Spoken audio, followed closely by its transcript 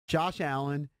Josh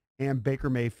Allen and Baker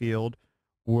Mayfield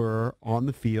were on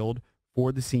the field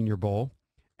for the Senior Bowl.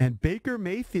 And Baker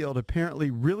Mayfield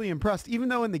apparently really impressed, even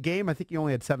though in the game I think he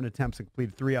only had 7 attempts and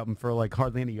completed 3 of them for like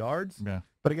hardly any yards. Yeah.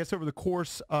 But I guess over the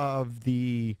course of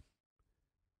the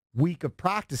week of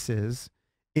practices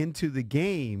into the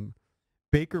game,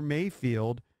 Baker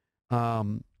Mayfield,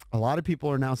 a lot of people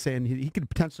are now saying he could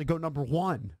potentially go number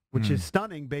 1, which is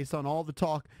stunning based on all the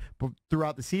talk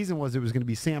throughout the season was it was going to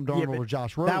be Sam Darnold or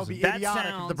Josh Rosen. That would be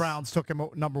idiotic if the Browns took him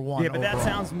number 1 Yeah, but overall. that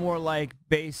sounds more like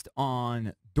based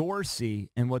on Dorsey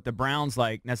and what the Browns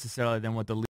like necessarily than what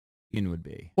the league would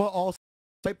be. Well, also,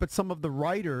 but some of the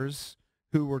writers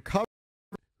who were covering,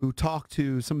 who talked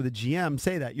to some of the GM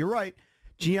say that. You're right.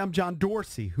 GM John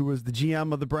Dorsey, who was the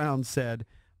GM of the Browns, said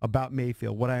about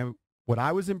Mayfield, what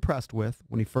I was impressed with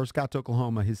when he first got to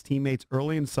Oklahoma, his teammates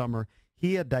early in summer,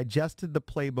 he had digested the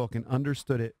playbook and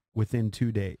understood it within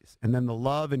 2 days. And then the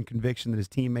love and conviction that his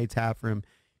teammates have for him,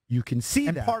 you can see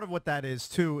and that. part of what that is,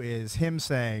 too, is him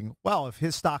saying, well, if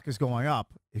his stock is going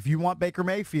up, if you want Baker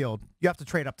Mayfield, you have to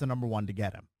trade up to number 1 to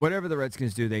get him. Whatever the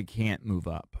Redskins do, they can't move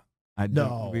up.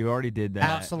 No. We already did that.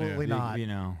 Absolutely not. You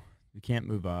know, you can't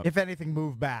move up. If anything,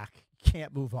 move back. You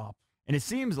can't move up. And it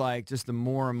seems like just the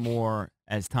more and more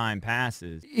as time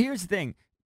passes. Here's the thing.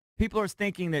 People are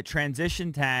thinking that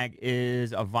transition tag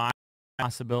is a viable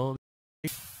possibility.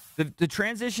 The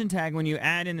transition tag, when you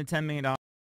add in the $10 million,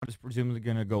 is presumably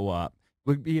going to go up,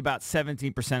 would be about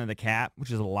 17% of the cap,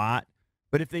 which is a lot.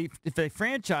 But if they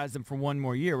franchise them for 1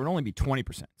 more year, it would only be 20%.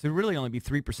 So it would really only be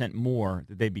 3% more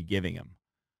that they'd be giving him.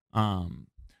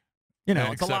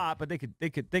 It's a lot, but they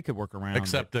could work around.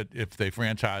 Except that if they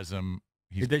franchise him,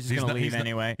 they're just going to leave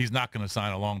anyway. He's not going to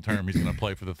sign a long term. He's going to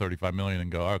play for the $35 million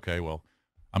and go, okay, well,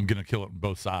 I'm going to kill it on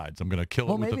both sides. I'm going to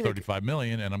kill it with the $35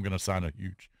 million, and I'm going to sign a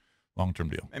huge long-term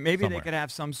deal. And maybe they could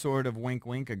have some sort of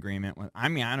wink-wink agreement. I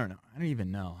don't know. I don't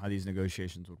even know how these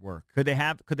negotiations would work. Could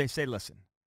they say, listen,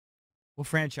 we'll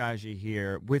franchise you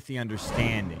here with the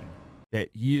understanding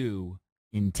that you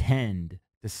intend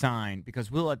to sign,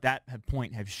 because we'll at that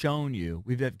point have shown you,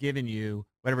 we've given you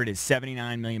whatever it is,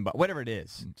 $79 million, whatever it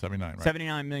is. 79, right.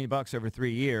 $79 million over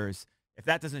 3 years. If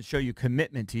that doesn't show you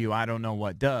commitment to you, I don't know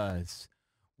what does.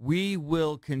 We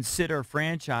will consider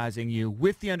franchising you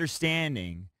with the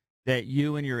understanding that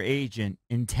you and your agent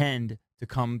intend to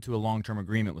come to a long-term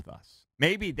agreement with us.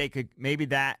 Maybe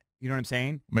that, you know what I'm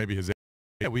saying? Maybe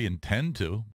we intend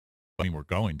to. I mean, we're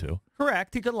going to.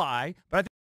 Correct. He could lie, but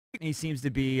I think he seems to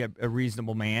be a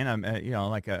reasonable man.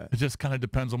 It just kind of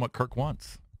depends on what Kirk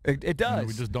wants. It does. I mean,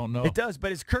 we just don't know. It does.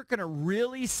 But is Kirk going to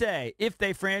really say, if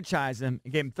they franchise him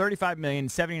and gave him $35 million,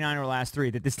 79 over the last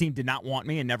 3, that this team did not want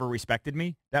me and never respected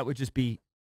me? That would just be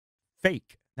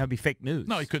fake. That would be fake news.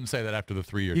 No, he couldn't say that after the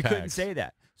 3-year He tags. couldn't say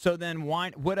that. So then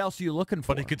what else are you looking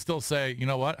for? But he could still say, you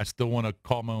know what? I still want to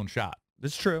call my own shot.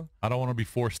 That's true. I don't want to be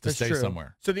forced to stay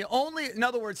somewhere. So in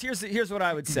other words, here's what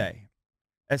I would say.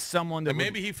 As someone that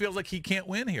maybe he feels like he can't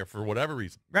win here for whatever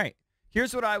reason. Right.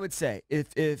 Here's what I would say.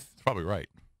 If it's probably right.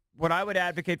 What I would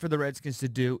advocate for the Redskins to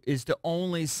do is to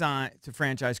only sign to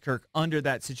franchise Kirk under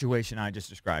that situation I just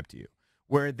described to you,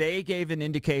 where they gave an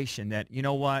indication that, you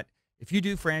know what, if you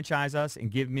do franchise us and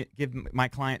give my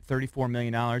client $34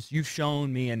 million, you've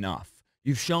shown me enough.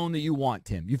 You've shown that you want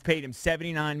him. You've paid him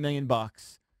 $79 million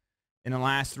in the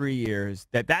last 3 years.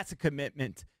 That's a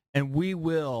commitment, and we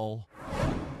will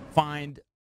find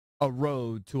a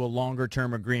road to a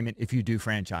longer-term agreement if you do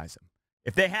franchise him.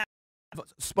 If they have a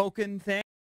spoken thing,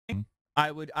 I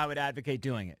would advocate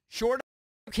doing it. Short of,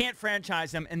 you can't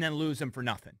franchise him and then lose him for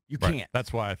nothing. You can't.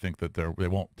 That's why I think that they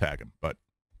won't tag him, but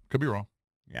could be wrong.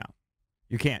 Yeah,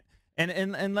 you can't.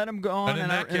 And let him go on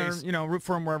and root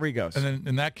for him wherever he goes. And then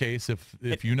in that case,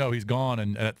 if he's gone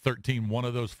and at 13 one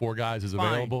of those 4 guys is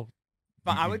available,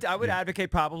 I would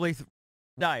advocate probably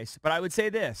dice. But I would say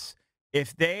this: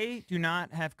 if they do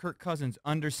not have Kirk Cousins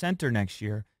under center next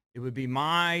year, it would be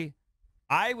I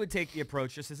would take the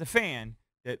approach just as a fan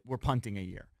that we're punting a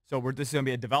year. So this is going to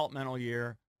be a developmental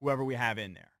year, whoever we have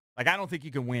in there. Like, I don't think you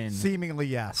can win. Seemingly,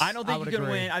 yes. I don't think you can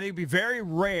win. I think it would be very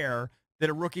rare that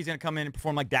a rookie's going to come in and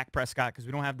perform like Dak Prescott, because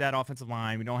we don't have that offensive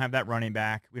line. We don't have that running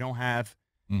back. We don't have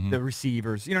the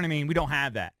receivers. You know what I mean? We don't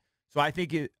have that. So I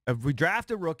think if we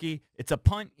draft a rookie, it's a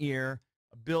punt year,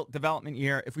 a development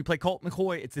year. If we play Colt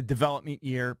McCoy, it's a development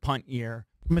year, punt year.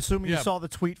 I'm assuming you saw the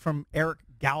tweet from Eric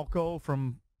Galco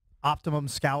from Optimum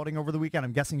Scouting over the weekend.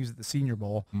 I'm guessing he was at the Senior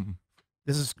Bowl. Mm-hmm.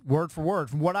 This is word for word.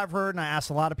 From what I've heard, and I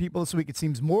asked a lot of people this week, it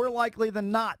seems more likely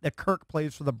than not that Kirk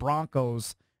plays for the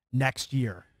Broncos next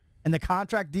year. And the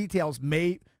contract details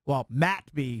may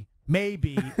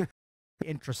be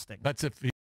interesting. That's if he's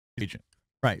agent.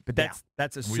 Right, but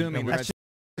that's assuming that's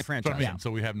to That's franchise. what I mean.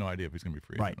 So we have no idea if he's going to be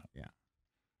free Right. or not. Yeah.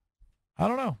 I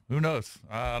don't know. Who knows?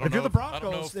 I don't If know. you're the I don't know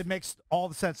Broncos, if- it makes all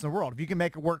the sense in the world. If you can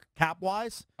make it work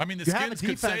cap-wise, I mean, the you have a Skins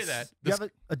could say defense. that. You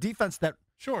have a defense that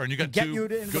Sure, and you got can get two you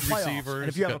into good the playoffs. receivers. And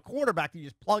if you have a quarterback that you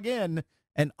just plug in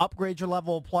and upgrade your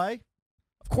level of play,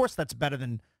 of course that's better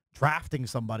than drafting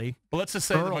somebody. But let's just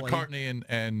say early. that McCartney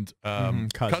and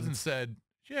Cousins said,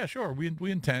 "Yeah, sure, we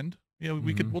intend. You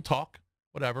know, we'll talk,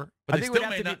 whatever." But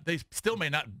they still may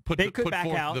not put forth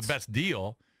the best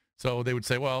deal. So they would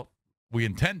say, "Well, we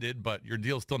intended, but your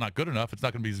deal's still not good enough. It's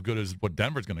not going to be as good as what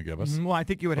Denver's going to give us." Well, I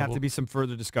think you would have to be some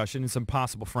further discussion and some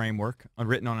possible framework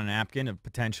written on a napkin of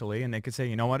potentially, and they could say,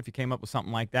 you know what, if you came up with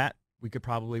something like that, we could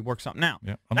probably work something out.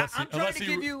 Yeah. I'm trying to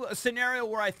give you a scenario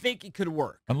where I think it could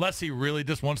work. Unless he really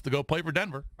just wants to go play for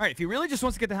Denver. All right, if he really just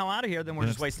wants to get the hell out of here, then we're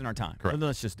just wasting our time. Correct.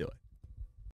 Let's just do it.